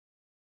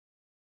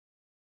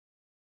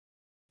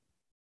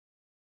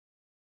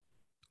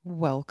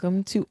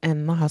Welcome to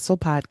End the Hustle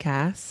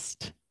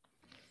podcast,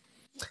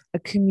 a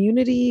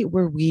community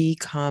where we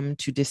come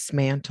to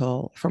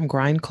dismantle from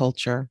grind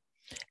culture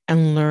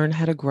and learn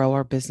how to grow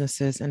our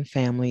businesses and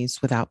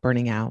families without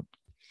burning out.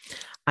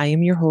 I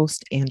am your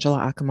host,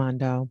 Angela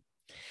Accomando,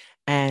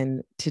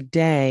 and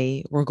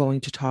today we're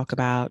going to talk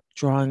about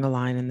drawing a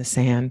line in the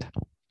sand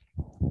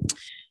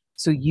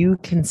so you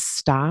can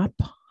stop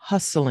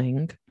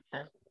hustling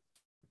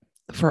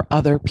for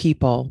other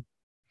people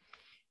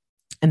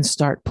and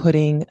start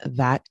putting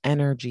that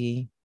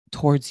energy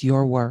towards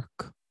your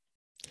work.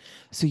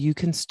 So you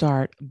can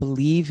start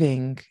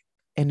believing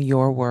in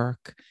your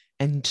work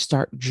and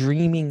start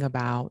dreaming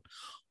about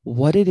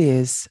what it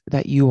is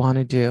that you want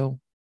to do,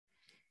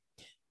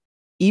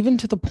 even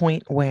to the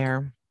point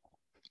where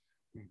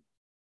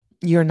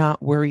you're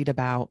not worried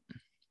about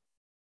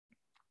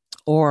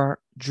or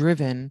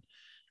driven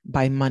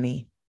by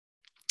money.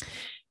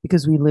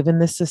 Because we live in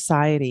this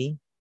society,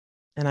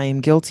 and I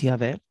am guilty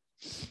of it,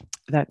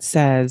 that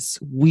says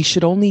we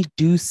should only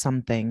do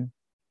something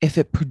if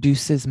it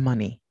produces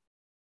money.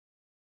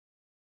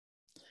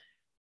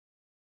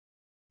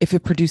 If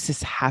it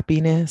produces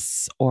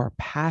happiness or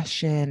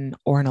passion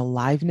or an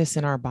aliveness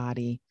in our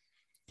body,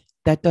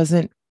 that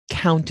doesn't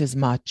count as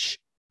much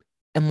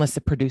unless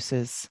it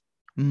produces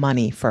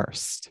money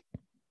first.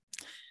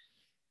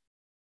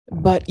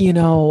 But,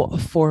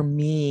 for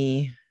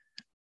me,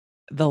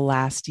 the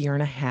last year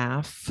and a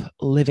half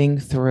living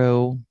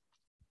through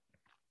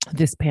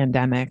this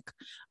pandemic,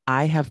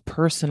 I have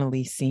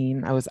personally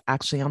seen, I was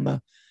actually on the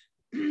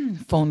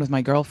phone with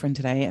my girlfriend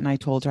today, and I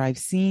told her I've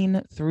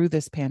seen through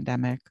this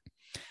pandemic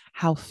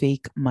how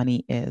fake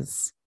money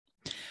is.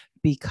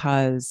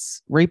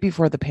 Because right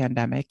before the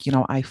pandemic,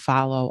 I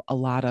follow a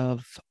lot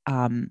of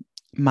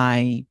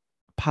my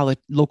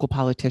local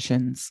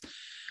politicians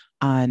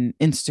on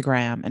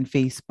Instagram and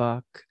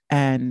Facebook.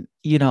 And,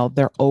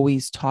 they're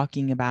always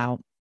talking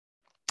about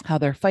how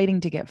they're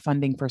fighting to get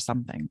funding for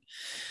something,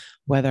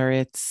 whether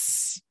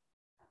it's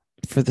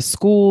for the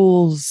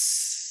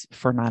schools,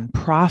 for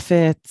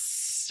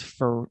nonprofits,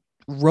 for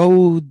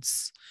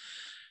roads.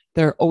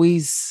 There's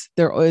always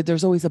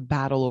a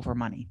battle over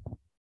money.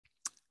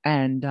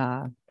 And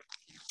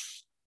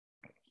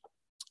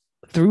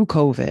through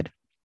COVID,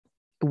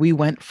 we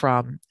went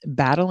from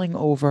battling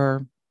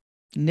over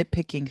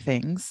nitpicking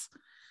things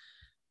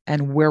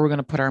and where we're going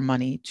to put our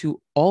money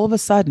to all of a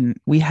sudden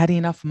we had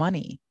enough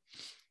money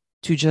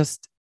to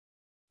just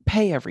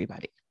pay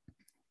everybody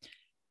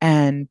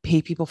and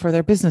pay people for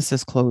their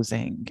businesses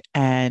closing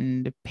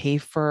and pay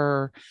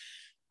for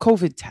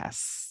COVID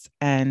tests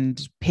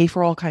and pay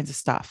for all kinds of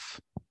stuff.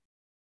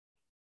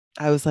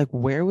 I was like,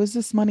 where was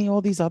this money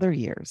all these other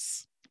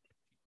years?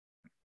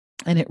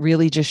 And it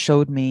really just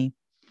showed me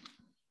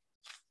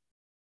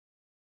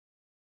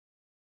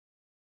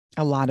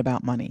a lot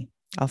about money.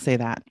 I'll say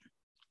that.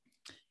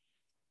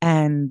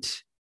 And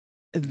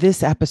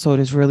this episode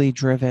is really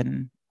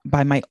driven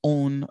by my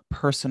own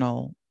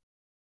personal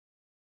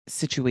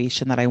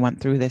situation that I went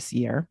through this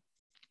year.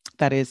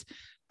 That is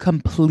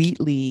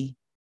completely,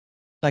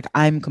 like,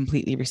 I'm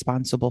completely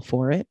responsible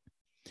for it.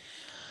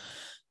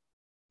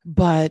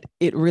 But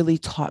it really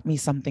taught me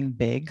something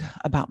big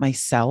about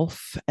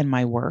myself and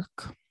my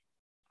work.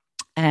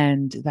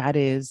 And that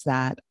is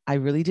that I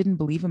really didn't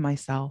believe in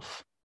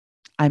myself.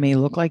 I may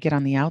look like it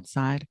on the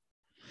outside.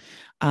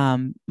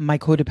 My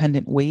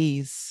codependent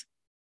ways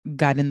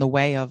got in the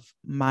way of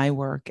my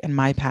work and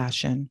my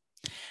passion,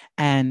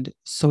 and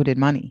so did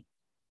money.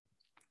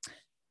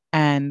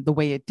 And the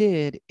way it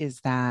did is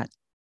that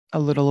a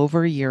little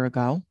over a year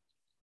ago,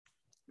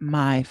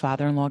 my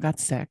father-in-law got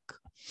sick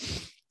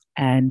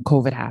and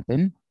COVID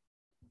happened.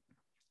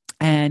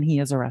 And he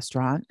has a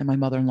restaurant, and my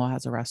mother-in-law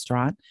has a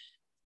restaurant.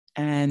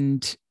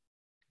 And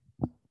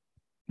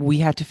we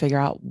had to figure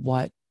out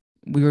what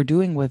we were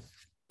doing with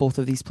both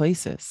of these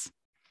places.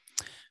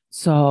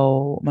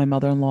 So my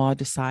mother-in-law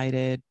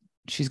decided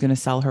she's going to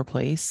sell her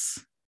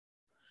place.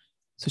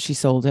 So she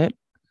sold it.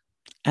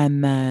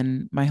 And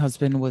then my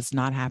husband was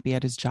not happy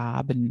at his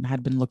job and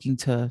had been looking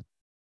to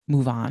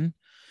move on.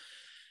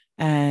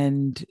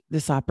 And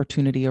this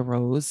opportunity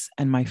arose.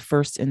 And my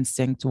first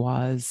instinct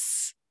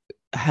was,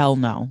 hell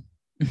no.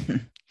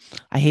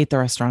 I hate the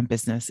restaurant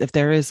business. If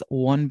there is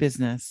one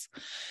business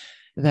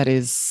that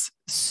is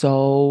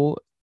so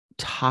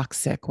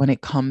toxic when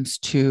it comes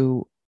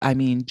to,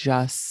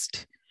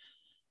 just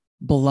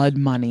blood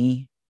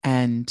money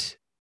and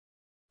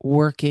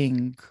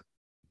working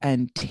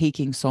and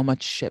taking so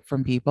much shit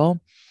from people,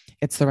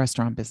 it's the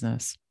restaurant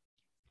business.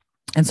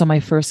 And so my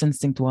first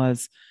instinct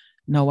was,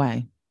 no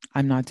way,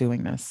 I'm not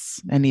doing this.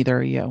 And neither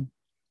are you.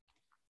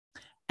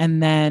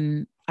 And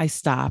then I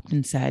stopped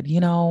and said,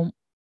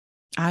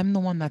 I'm the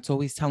one that's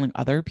always telling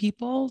other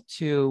people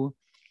to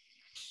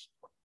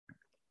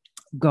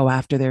go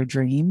after their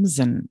dreams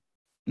and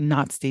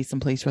not stay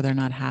someplace where they're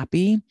not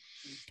happy.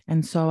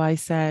 And so I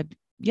said,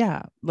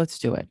 yeah, let's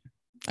do it.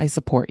 I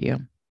support you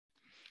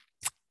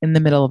in the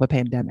middle of a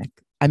pandemic.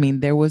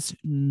 There was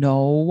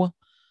no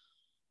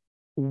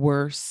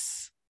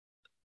worse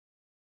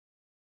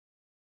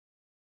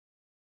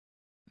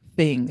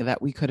thing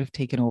that we could have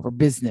taken over,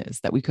 business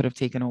that we could have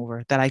taken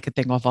over that I could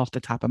think of off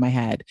the top of my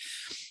head,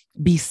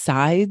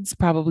 besides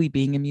probably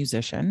being a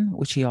musician,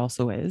 which he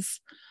also is,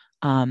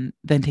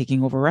 than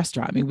taking over a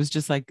restaurant. It was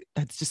just like,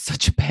 that's just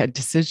such a bad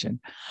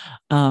decision.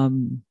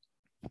 Um,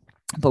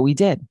 but we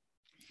did.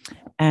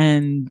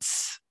 And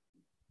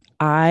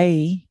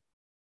I,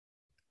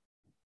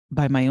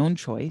 by my own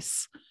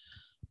choice,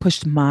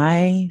 pushed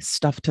my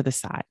stuff to the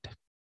side.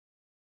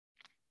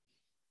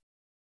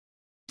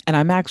 And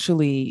I'm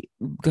actually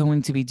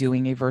going to be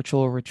doing a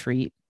virtual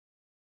retreat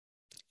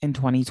in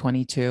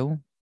 2022,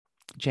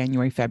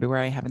 January,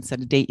 February. I haven't set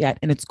a date yet.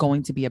 And it's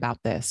going to be about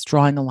this,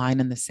 drawing a line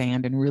in the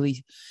sand and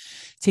really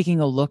taking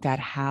a look at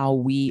how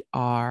we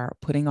are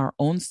putting our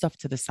own stuff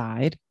to the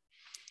side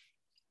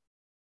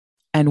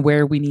and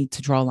where we need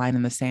to draw a line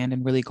in the sand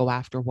and really go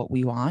after what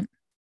we want.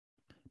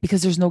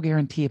 Because there's no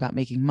guarantee about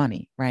making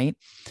money, right?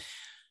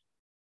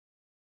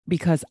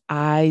 Because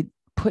I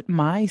put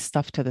my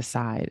stuff to the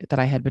side that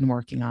I had been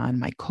working on,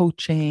 my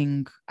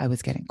coaching. I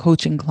was getting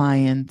coaching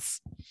clients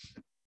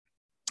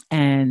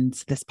and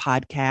this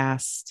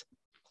podcast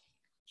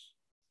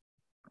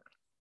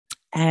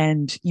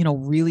and,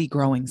 really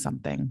growing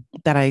something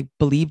that I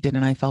believed in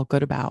and I felt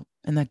good about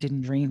and that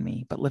didn't drain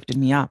me, but lifted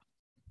me up.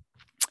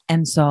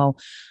 And so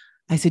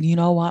I said, you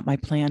know what? My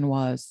plan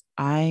was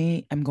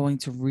I am going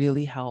to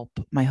really help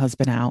my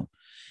husband out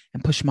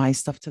and push my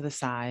stuff to the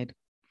side.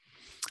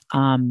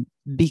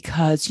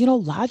 Because,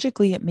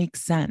 logically it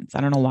makes sense.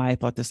 I don't know why I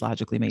thought this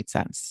logically made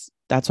sense.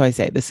 That's why I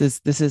say this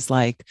is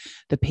like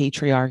the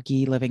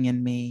patriarchy living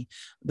in me,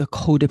 the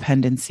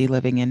codependency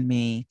living in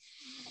me.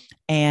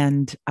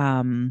 And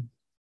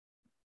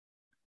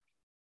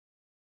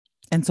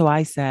so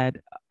I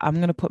said, I'm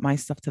going to put my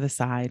stuff to the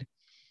side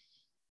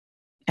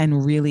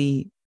and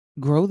really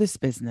grow this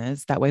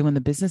business. That way, when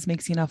the business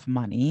makes enough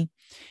money,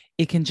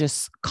 it can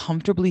just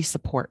comfortably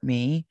support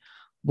me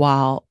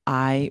while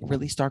I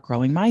really start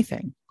growing my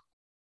thing.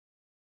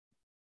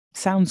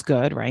 Sounds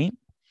good, right?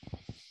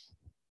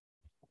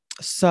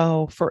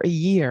 So for a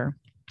year,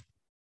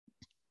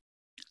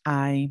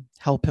 I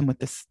help him with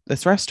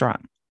this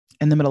restaurant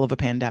in the middle of a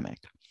pandemic.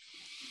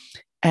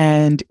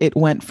 And it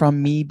went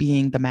from me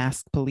being the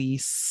masked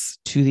police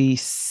to the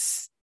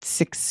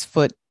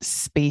 6-foot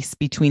space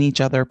between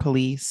each other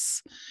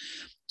police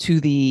to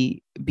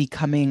the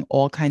becoming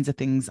all kinds of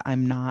things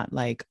I'm not,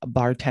 like a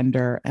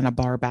bartender and a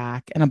bar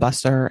back and a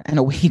busser and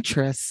a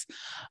waitress,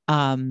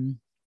 and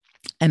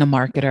a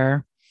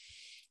marketer.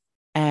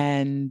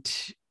 And,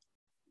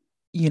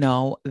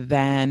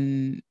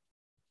 then,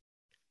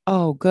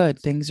 oh, good.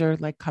 Things are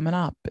like coming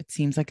up. It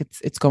seems like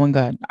it's going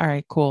good. All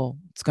right, cool.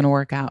 It's going to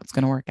work out. It's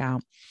going to work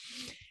out.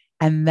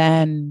 And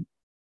then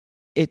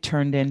it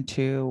turned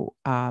into,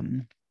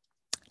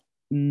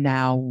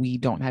 now we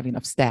don't have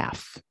enough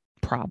staff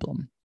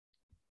problem.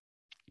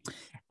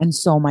 And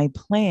so my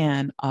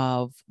plan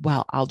of,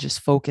 well, I'll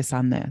just focus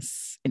on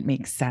this. It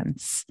makes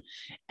sense.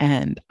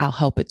 And I'll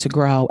help it to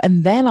grow.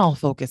 And then I'll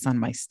focus on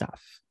my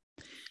stuff.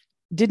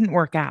 Didn't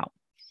work out.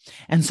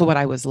 And so what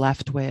I was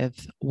left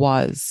with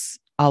was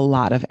a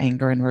lot of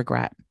anger and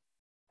regret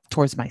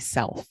towards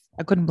myself.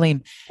 I couldn't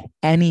blame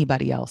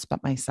anybody else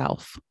but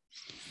myself.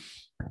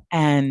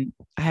 And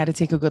I had to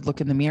take a good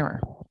look in the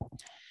mirror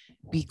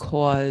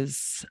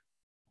because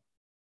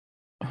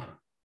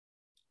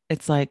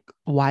it's like,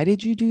 why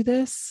did you do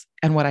this?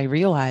 And what I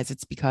realized,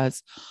 it's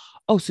because,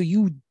 oh, so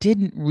you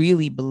didn't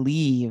really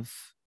believe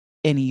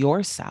in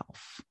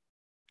yourself.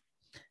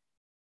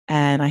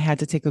 And I had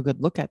to take a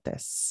good look at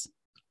this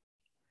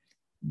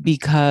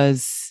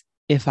because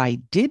if I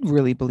did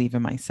really believe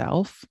in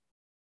myself,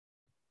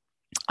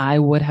 I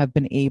would have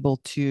been able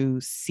to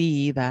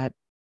see that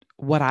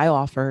what I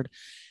offered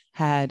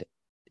had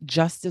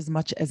just as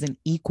much as an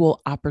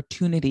equal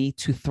opportunity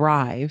to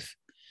thrive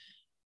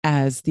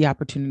as the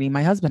opportunity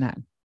my husband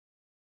had.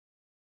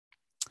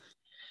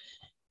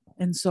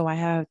 And so I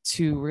had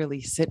to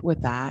really sit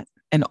with that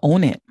and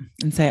own it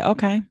and say,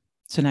 okay,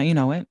 so now you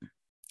know it.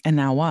 And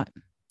now what?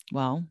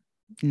 Well,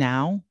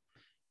 now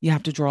you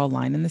have to draw a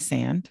line in the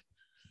sand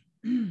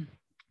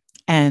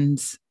and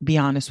be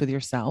honest with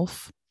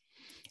yourself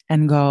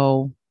and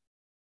go,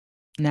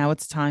 now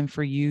it's time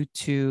for you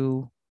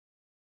to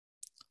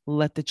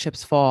let the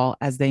chips fall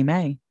as they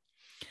may.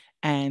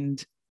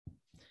 And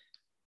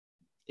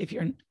if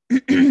you're,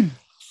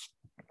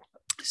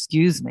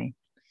 excuse me,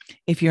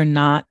 if you're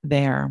not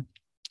there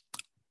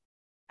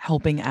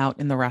helping out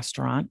in the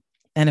restaurant,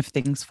 and if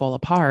things fall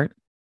apart,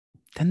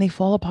 then they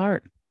fall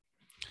apart.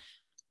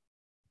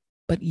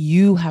 But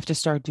you have to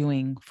start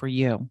doing for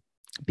you,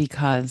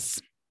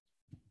 because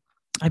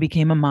I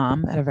became a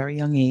mom at a very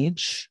young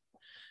age.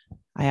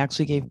 I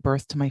actually gave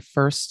birth to my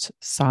first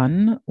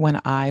son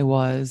when I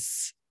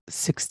was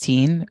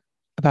 16,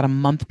 about a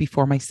month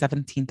before my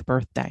 17th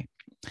birthday.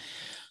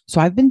 So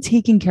I've been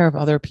taking care of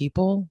other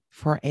people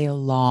for a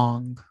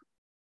long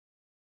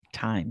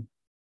time,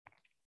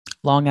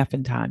 long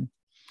effing time.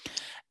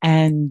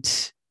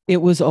 And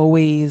it was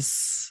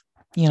always,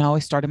 I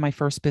started my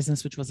first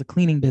business, which was a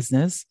cleaning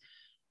business,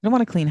 I didn't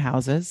want to clean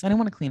houses. I didn't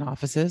want to clean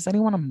offices. I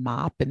didn't want to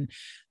mop and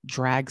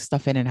drag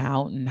stuff in and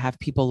out and have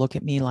people look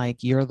at me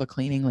like you're the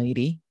cleaning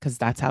lady, because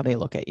that's how they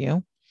look at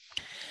you.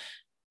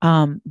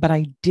 But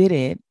I did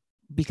it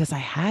because I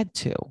had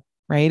to,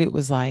 right? It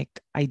was like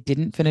I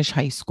didn't finish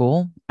high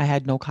school. I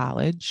had no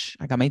college.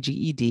 I got my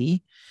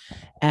GED,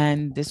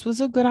 and this was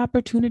a good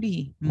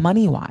opportunity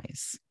money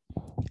wise.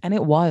 And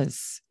it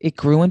was. It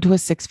grew into a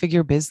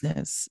six-figure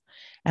business,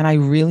 and I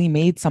really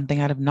made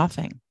something out of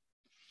nothing.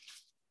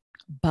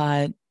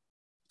 But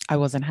I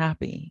wasn't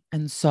happy.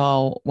 And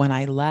so when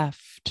I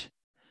left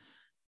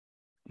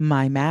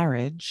my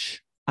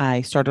marriage,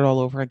 I started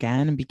all over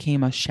again and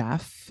became a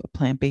chef, a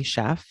plant-based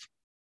chef.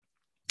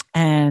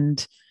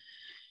 And,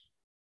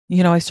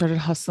 I started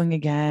hustling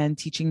again,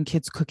 teaching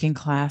kids cooking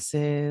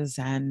classes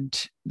and,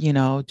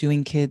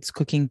 doing kids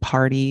cooking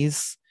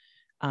parties,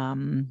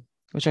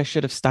 which I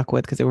should have stuck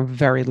with because they were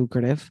very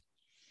lucrative.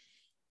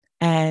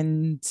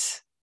 And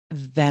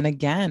then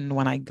again,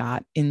 when I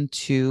got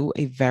into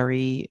a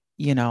very,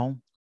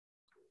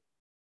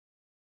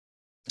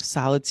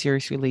 solid,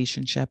 serious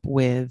relationship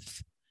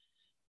with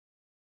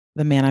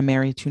the man I'm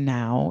married to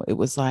now, it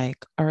was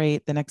like, all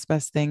right, the next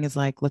best thing is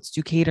like, let's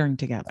do catering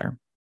together.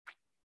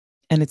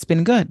 And it's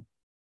been good.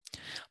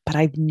 But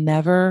I've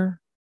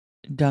never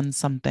done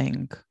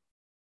something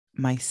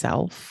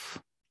myself.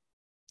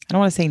 I don't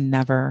want to say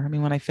never. I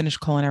mean, when I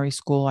finished culinary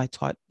school, I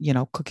taught,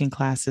 cooking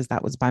classes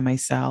that was by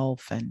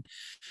myself.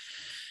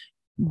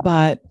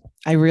 But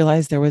I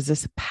realized there was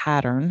this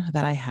pattern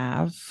that I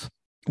have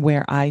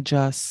where I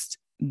just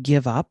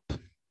give up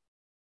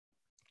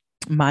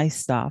my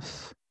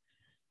stuff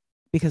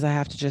because I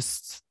have to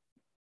just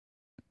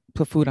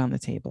put food on the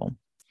table,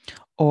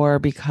 or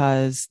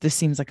because this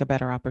seems like a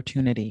better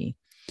opportunity,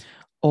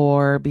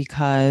 or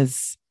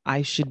because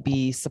I should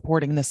be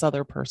supporting this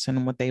other person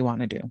and what they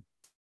want to do.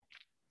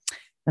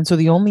 And so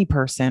the only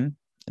person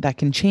that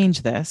can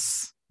change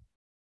this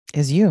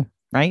is you,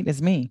 right?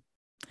 Is me.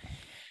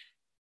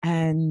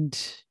 And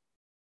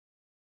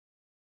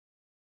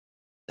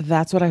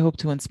that's what I hope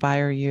to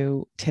inspire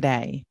you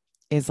today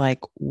is like,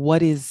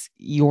 what is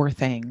your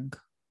thing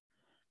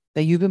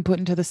that you've been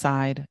putting to the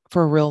side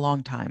for a real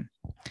long time?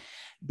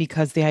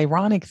 Because the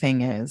ironic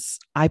thing is,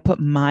 I put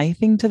my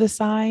thing to the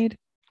side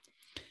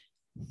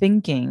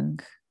thinking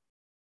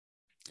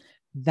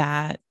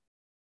that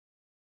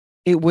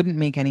it wouldn't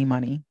make any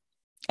money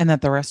and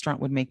that the restaurant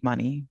would make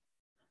money.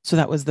 So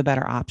that was the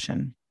better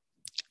option.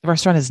 The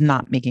restaurant is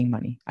not making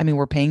money. I mean,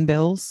 we're paying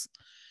bills.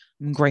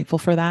 I'm grateful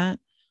for that.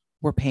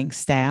 We're paying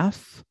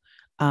staff,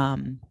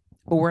 but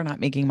we're not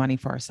making money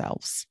for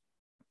ourselves.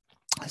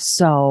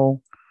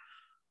 So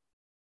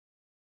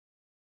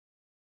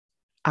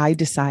I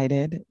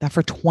decided that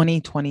for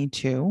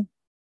 2022,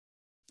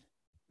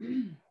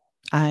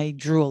 I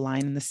drew a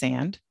line in the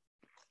sand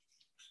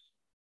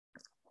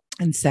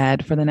and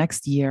said, for the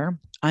next year,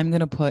 I'm going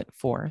to put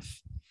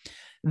forth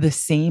the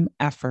same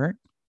effort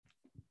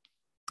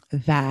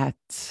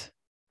that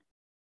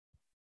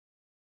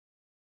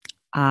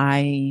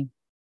I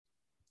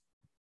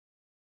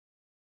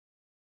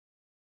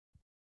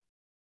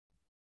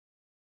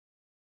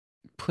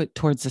put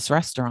towards this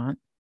restaurant,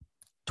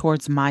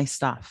 towards my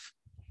stuff.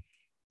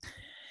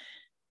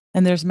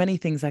 And there's many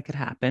things that could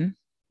happen.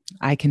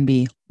 I can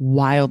be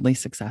wildly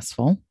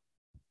successful.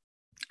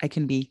 I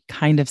can be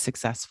kind of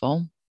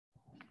successful.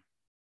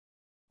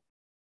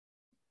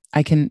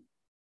 I can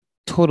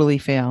totally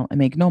fail and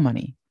make no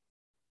money.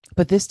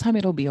 But this time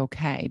it'll be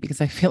okay,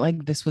 because I feel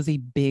like this was a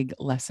big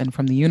lesson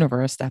from the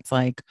universe that's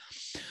like,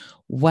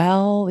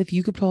 well, if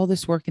you could put all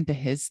this work into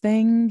his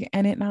thing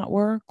and it not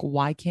work,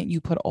 why can't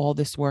you put all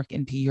this work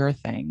into your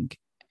thing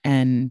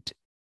and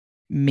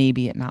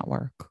maybe it not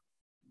work?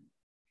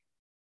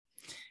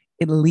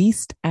 At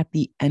least at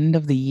the end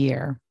of the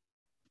year,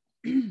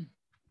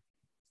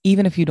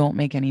 even if you don't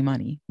make any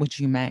money, which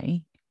you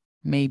may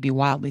be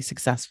wildly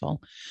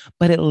successful,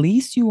 but at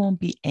least you won't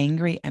be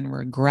angry and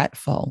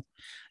regretful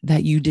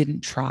that you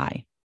didn't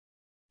try.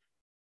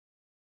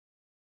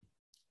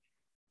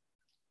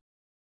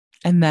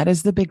 And that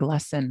is the big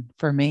lesson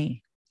for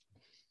me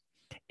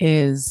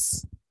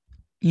is,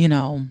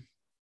 I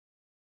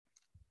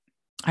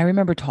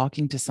remember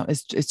talking to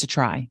is to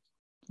try,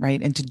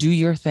 right? And to do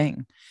your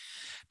thing.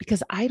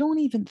 Because I don't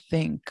even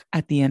think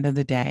at the end of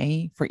the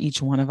day, for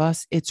each one of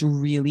us, it's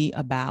really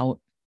about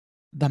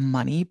the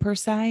money per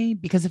se.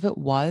 Because if it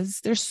was,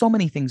 there's so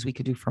many things we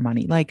could do for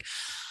money. Like,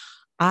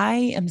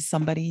 I am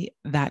somebody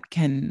that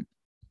can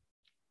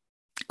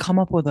come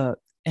up with an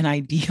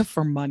idea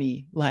for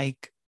money,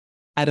 like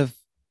out of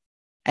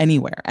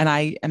anywhere. And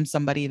I am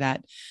somebody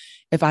that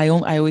I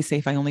always say,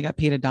 if I only got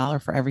paid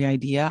 $1 for every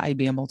idea, I'd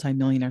be a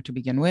multimillionaire to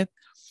begin with.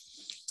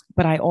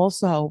 But I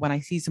also, when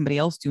I see somebody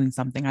else doing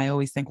something, I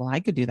always think, well,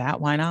 I could do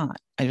that. Why not?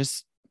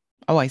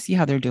 I see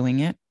how they're doing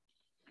it.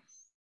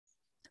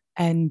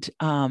 And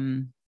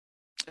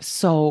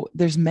so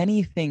there's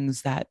many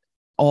things that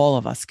all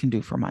of us can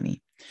do for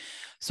money.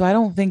 So I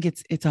don't think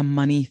it's a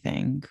money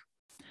thing.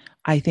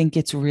 I think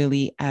it's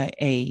really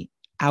a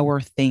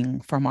our thing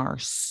from our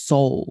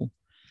soul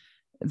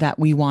that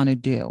we want to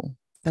do,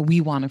 that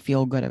we want to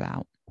feel good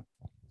about.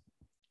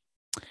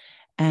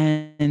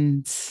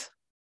 And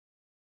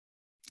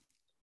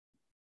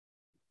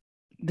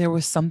there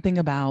was something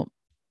about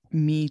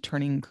me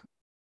turning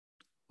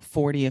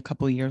 40 a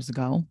couple of years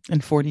ago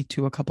and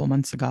 42 a couple of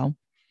months ago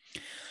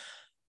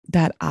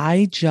that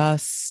I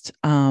just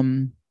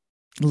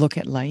look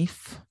at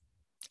life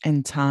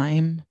and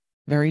time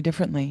very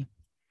differently.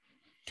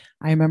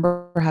 I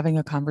remember having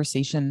a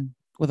conversation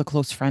with a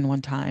close friend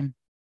one time,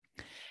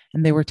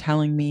 and they were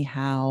telling me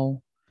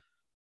how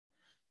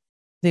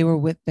they were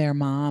with their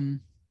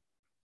mom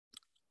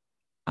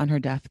on her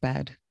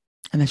deathbed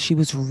and that she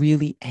was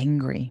really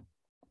angry.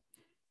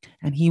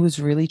 And he was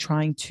really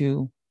trying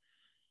to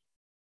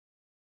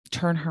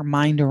turn her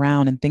mind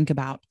around and think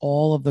about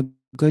all of the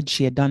good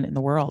she had done in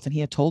the world. And he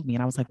had told me,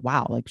 and I was like,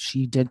 wow, like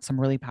she did some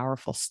really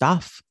powerful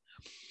stuff.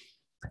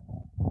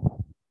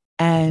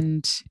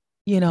 And,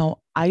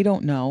 I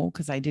don't know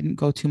because I didn't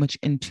go too much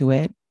into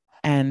it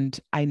and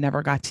I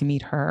never got to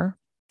meet her.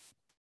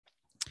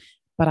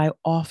 But I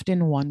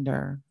often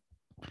wonder,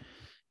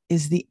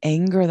 is the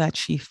anger that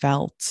she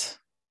felt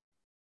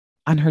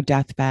on her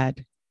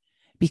deathbed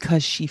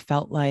because she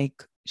felt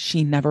like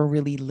she never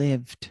really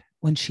lived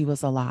when she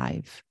was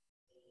alive?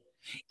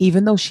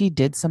 Even though she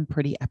did some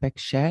pretty epic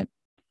shit,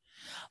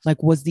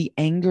 like, was the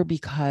anger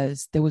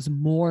because there was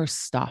more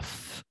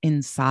stuff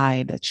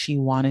inside that she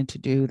wanted to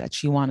do, that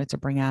she wanted to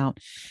bring out,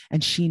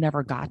 and she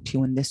never got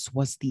to, and this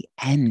was the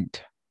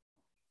end?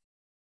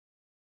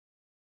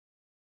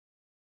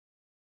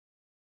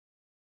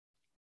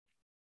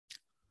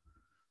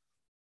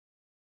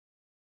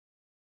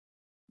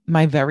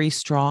 My very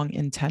strong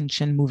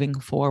intention moving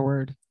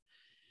forward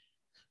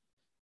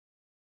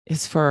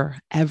is for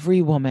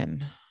every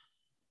woman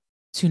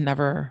to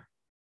never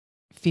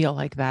feel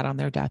like that on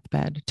their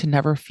deathbed, to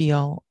never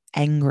feel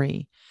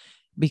angry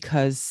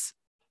because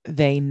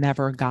they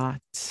never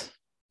got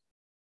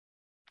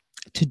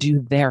to do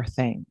their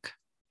thing.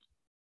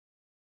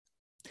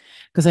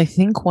 Because I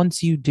think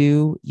once you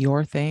do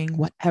your thing,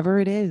 whatever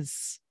it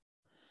is,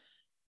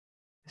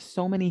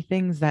 so many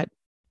things that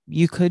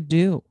you could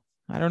do.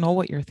 I don't know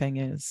what your thing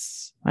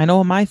is. I know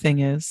what my thing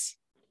is.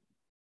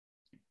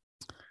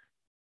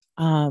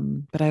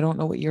 But I don't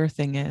know what your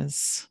thing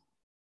is.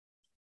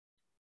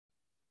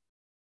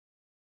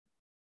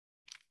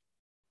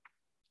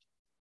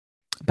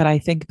 But I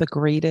think the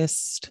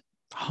greatest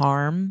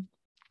harm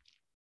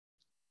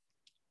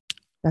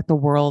that the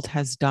world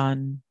has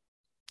done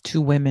to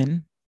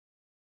women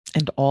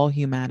and all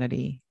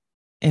humanity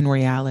in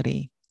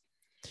reality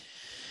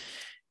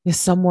is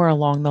somewhere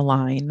along the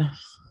line,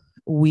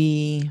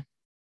 we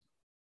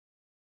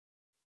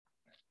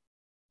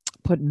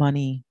put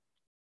money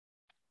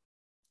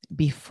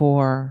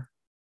before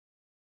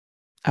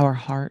our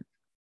heart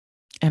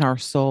and our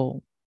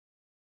soul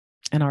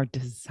and our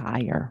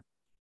desire,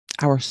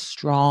 our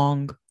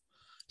strong,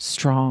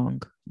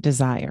 strong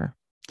desire.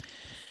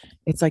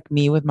 It's like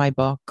me with my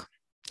book.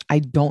 I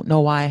don't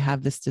know why I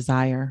have this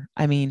desire.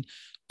 I mean,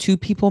 two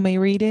people may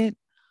read it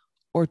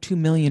or 2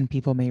 million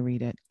people may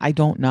read it. I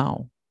don't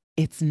know.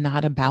 It's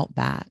not about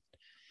that.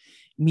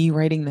 Me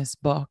writing this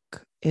book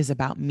is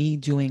about me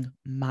doing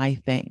my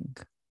thing.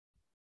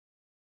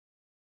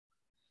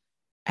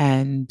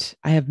 And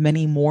I have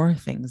many more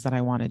things that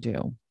I want to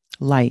do,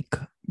 like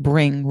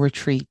bring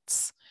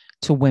retreats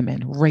to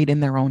women right in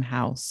their own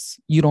house.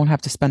 You don't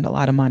have to spend a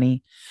lot of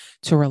money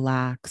to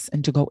relax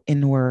and to go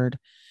inward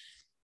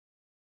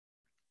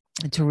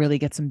and to really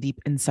get some deep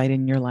insight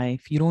in your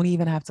life. You don't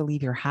even have to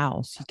leave your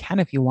house. You can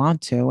if you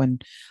want to.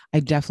 And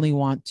I definitely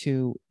want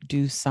to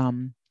do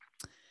some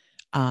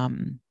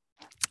um,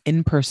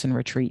 in-person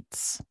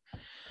retreats.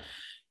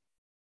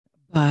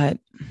 But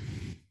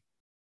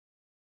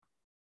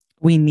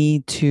we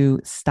need to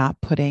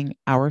stop putting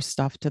our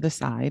stuff to the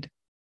side,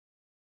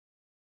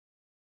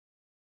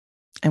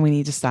 and we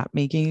need to stop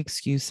making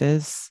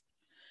excuses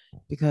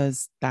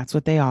because that's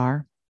what they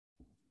are.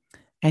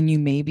 And you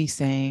may be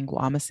saying,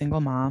 well, I'm a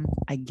single mom.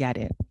 I get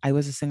it. I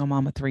was a single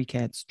mom with 3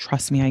 kids.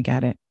 Trust me, I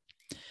get it.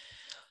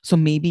 So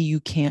maybe you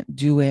can't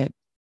do it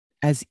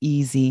as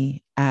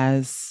easy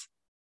as,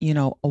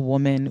 a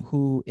woman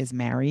who is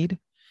married,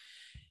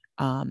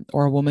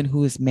 or a woman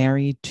who is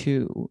married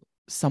to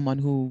someone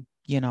who,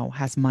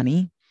 has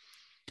money,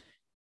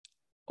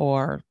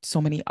 or so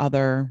many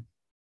other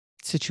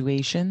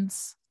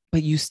situations,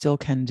 but you still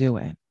can do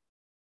it.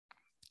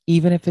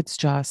 Even if it's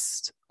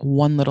just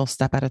one little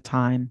step at a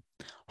time,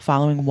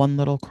 following one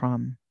little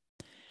crumb.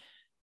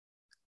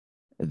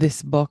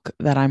 This book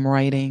that I'm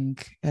writing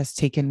has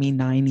taken me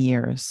 9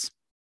 years.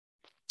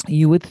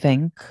 You would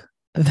think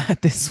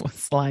that this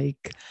was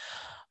like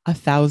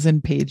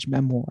 1,000-page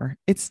memoir.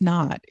 It's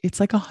not. It's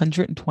like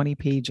 120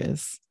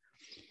 pages.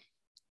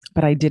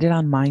 But I did it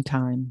on my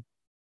time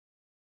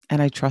and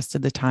I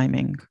trusted the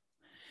timing.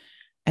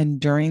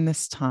 And during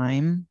this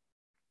time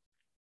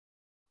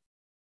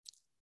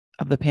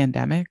of the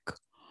pandemic,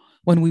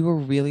 when we were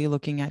really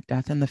looking at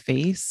death in the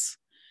face,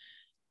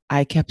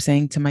 I kept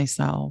saying to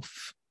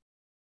myself,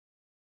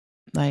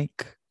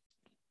 like,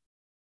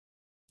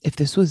 if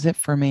this was it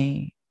for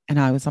me and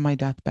I was on my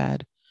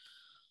deathbed,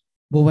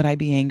 what would I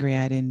be angry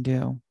I didn't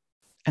do?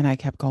 And I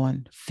kept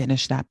going,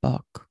 finish that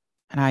book.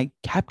 And I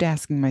kept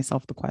asking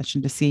myself the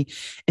question to see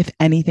if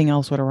anything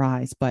else would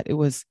arise, but it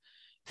was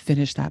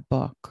finish that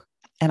book.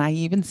 And I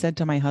even said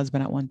to my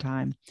husband at one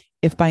time,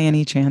 if by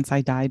any chance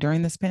I die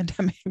during this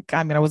pandemic,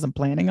 I mean, I wasn't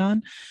planning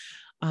on,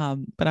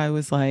 but I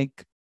was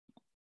like,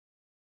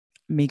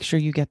 make sure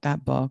you get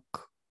that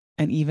book.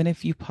 And even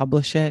if you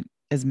publish it,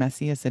 as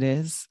messy as it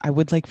is, I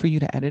would like for you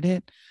to edit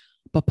it,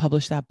 but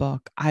publish that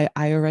book. I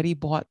already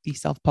bought the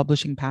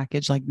self-publishing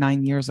package like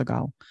 9 years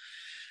ago.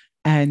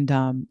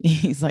 And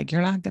he's like,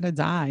 you're not gonna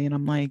die. And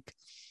I'm like,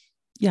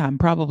 yeah, I'm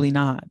probably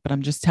not, but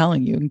I'm just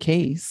telling you in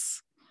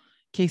case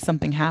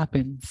something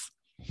happens.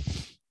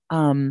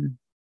 Um,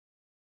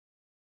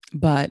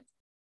 but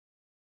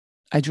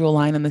I drew a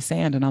line in the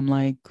sand and I'm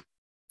like,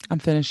 I'm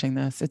finishing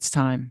this. It's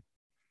time.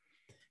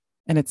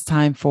 And it's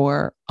time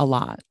for a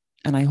lot.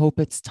 And I hope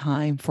it's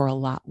time for a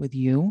lot with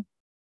you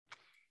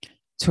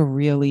to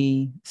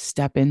really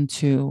step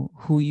into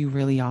who you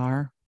really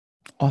are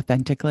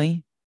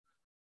authentically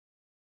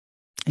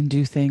and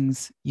do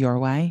things your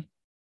way.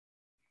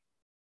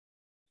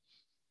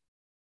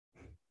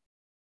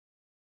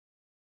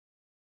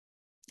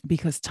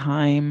 Because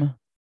time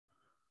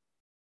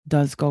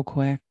does go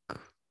quick.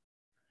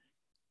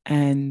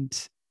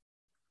 And,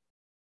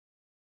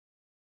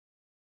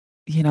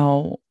 you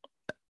know,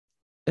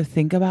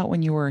 think about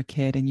when you were a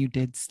kid and you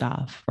did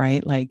stuff,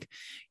 right? Like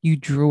you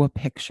drew a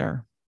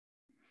picture.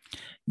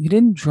 You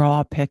didn't draw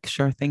a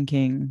picture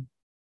thinking,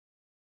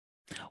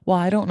 well,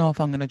 I don't know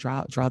if I'm going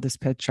to draw this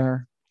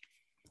picture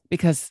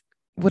because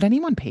would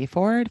anyone pay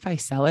for it if I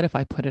sell it, if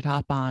I put it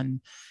up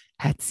on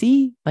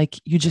Etsy? Like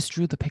you just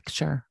drew the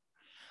picture.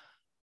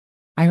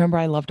 I remember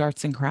I loved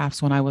arts and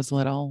crafts when I was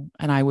little,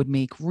 and I would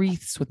make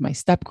wreaths with my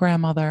step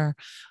grandmother,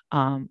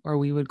 or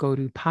we would go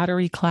to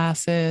pottery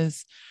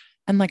classes.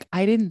 And like,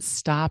 I didn't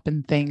stop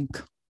and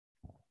think,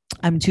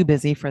 I'm too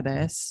busy for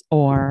this,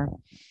 or,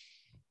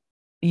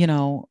 you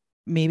know,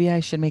 maybe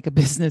I should make a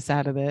business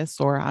out of this,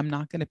 or I'm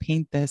not going to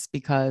paint this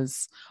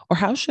because, or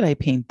how should I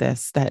paint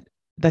this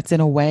that's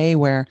in a way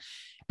where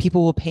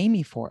people will pay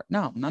me for it.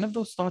 No, none of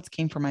those thoughts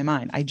came from my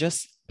mind. I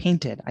just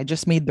painted. I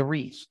just made the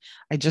wreath.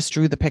 I just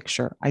drew the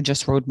picture. I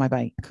just rode my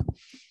bike.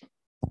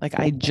 Like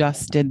I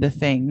just did the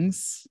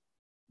things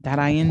that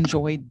I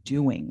enjoyed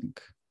doing.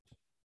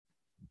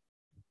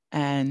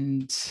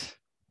 And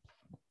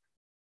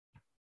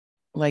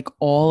like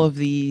all of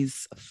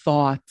these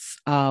thoughts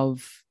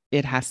of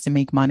it has to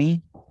make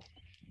money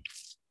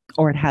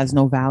or it has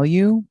no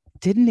value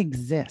didn't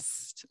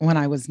exist when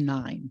I was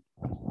 9.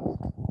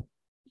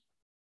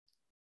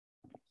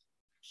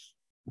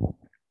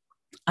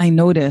 I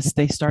noticed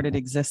they started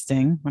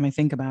existing when I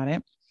think about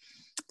it.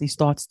 These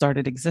thoughts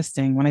started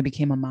existing when I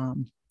became a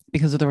mom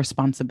because of the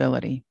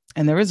responsibility.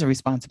 And there is a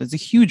responsibility,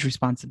 it's a huge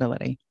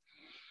responsibility.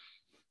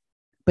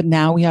 But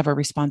now we have a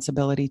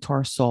responsibility to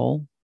our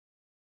soul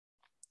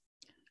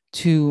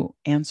to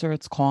answer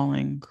its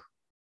calling,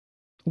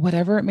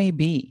 whatever it may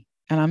be.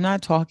 And I'm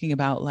not talking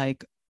about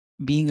like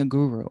being a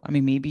guru. I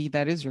mean, maybe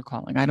that is your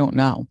calling. I don't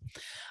know.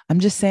 I'm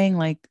just saying,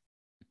 like,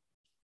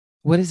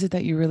 what is it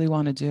that you really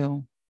want to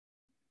do?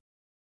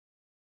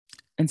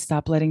 And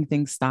stop letting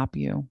things stop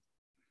you.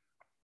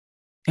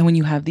 And when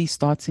you have these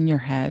thoughts in your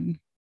head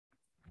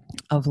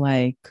of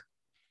like,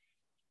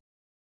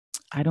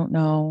 I don't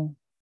know,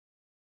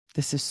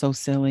 this is so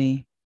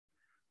silly,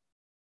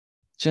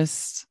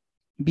 just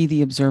be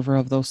the observer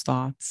of those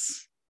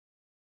thoughts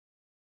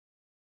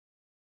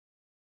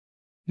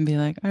and be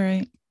like, all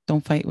right,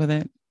 don't fight with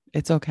it.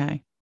 It's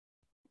okay.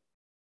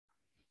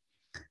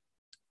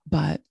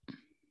 But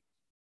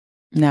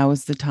now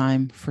is the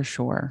time for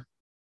sure.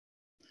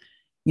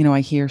 You know,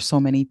 I hear so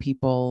many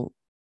people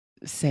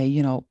say,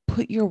 you know,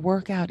 put your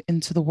work out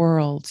into the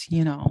world.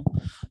 You know,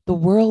 the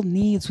world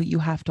needs what you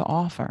have to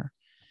offer.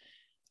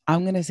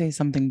 I'm going to say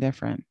something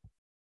different.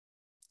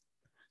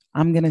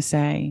 I'm going to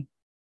say,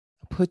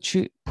 put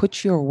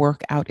your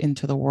work out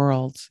into the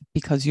world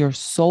because your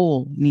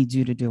soul needs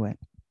you to do it.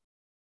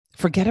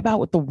 Forget about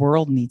what the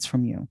world needs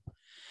from you.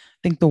 I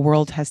think the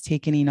world has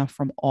taken enough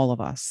from all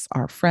of us,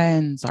 our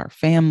friends, our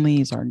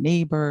families, our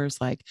neighbors.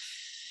 Like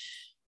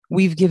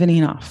we've given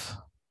enough.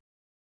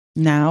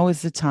 Now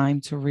is the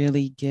time to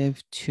really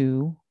give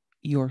to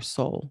your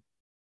soul.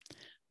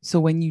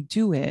 So when you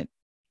do it,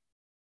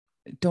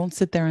 don't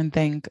sit there and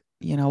think,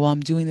 you know, well,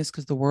 I'm doing this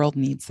because the world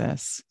needs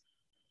this.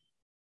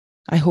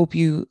 I hope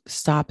you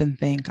stop and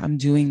think, I'm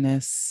doing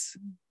this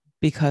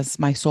because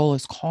my soul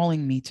is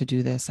calling me to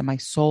do this, and my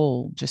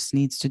soul just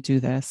needs to do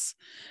this.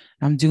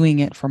 I'm doing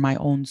it for my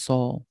own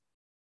soul.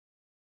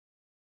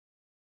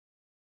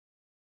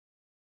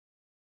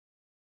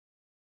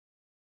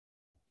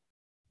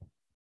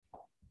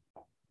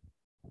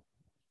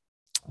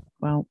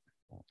 Well,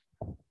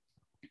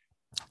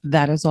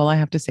 that is all I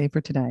have to say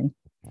for today.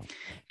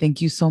 Thank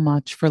you so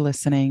much for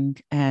listening.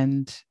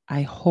 And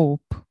I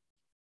hope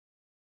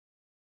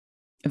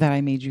that I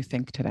made you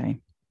think today.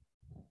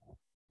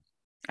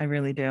 I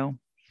really do.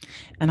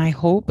 And I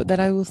hope that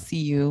I will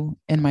see you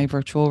in my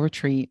virtual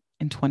retreat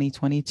in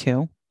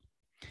 2022.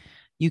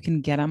 You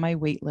can get on my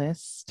wait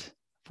list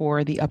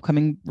for the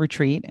upcoming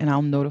retreat, and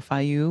I'll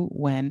notify you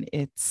when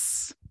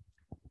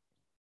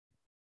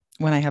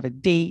I have a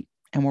date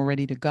and we're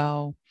ready to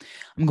go.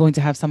 I'm going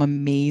to have some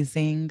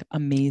amazing,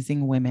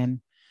 amazing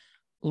women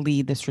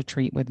lead this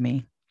retreat with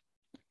me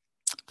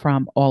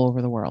from all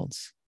over the world,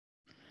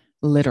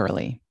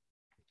 literally.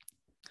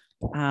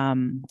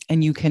 And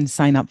you can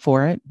sign up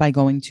for it by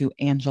going to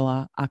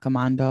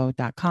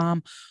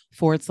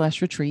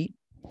angelaacamando.com/retreat.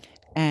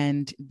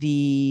 And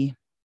the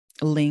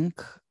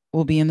link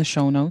will be in the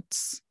show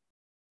notes.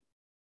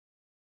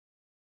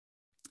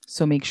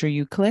 So make sure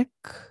you click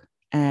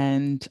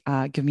and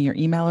give me your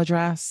email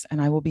address,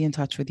 and I will be in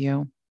touch with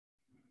you.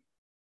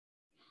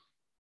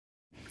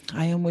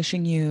 I am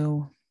wishing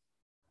you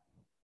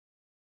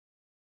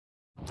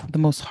the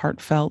most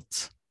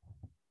heartfelt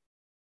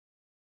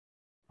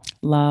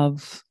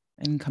love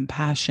and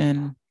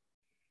compassion.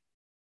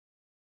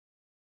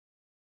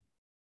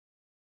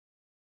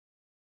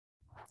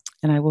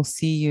 And I will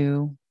see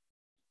you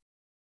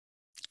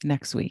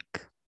next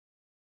week.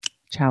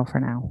 Ciao for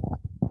now.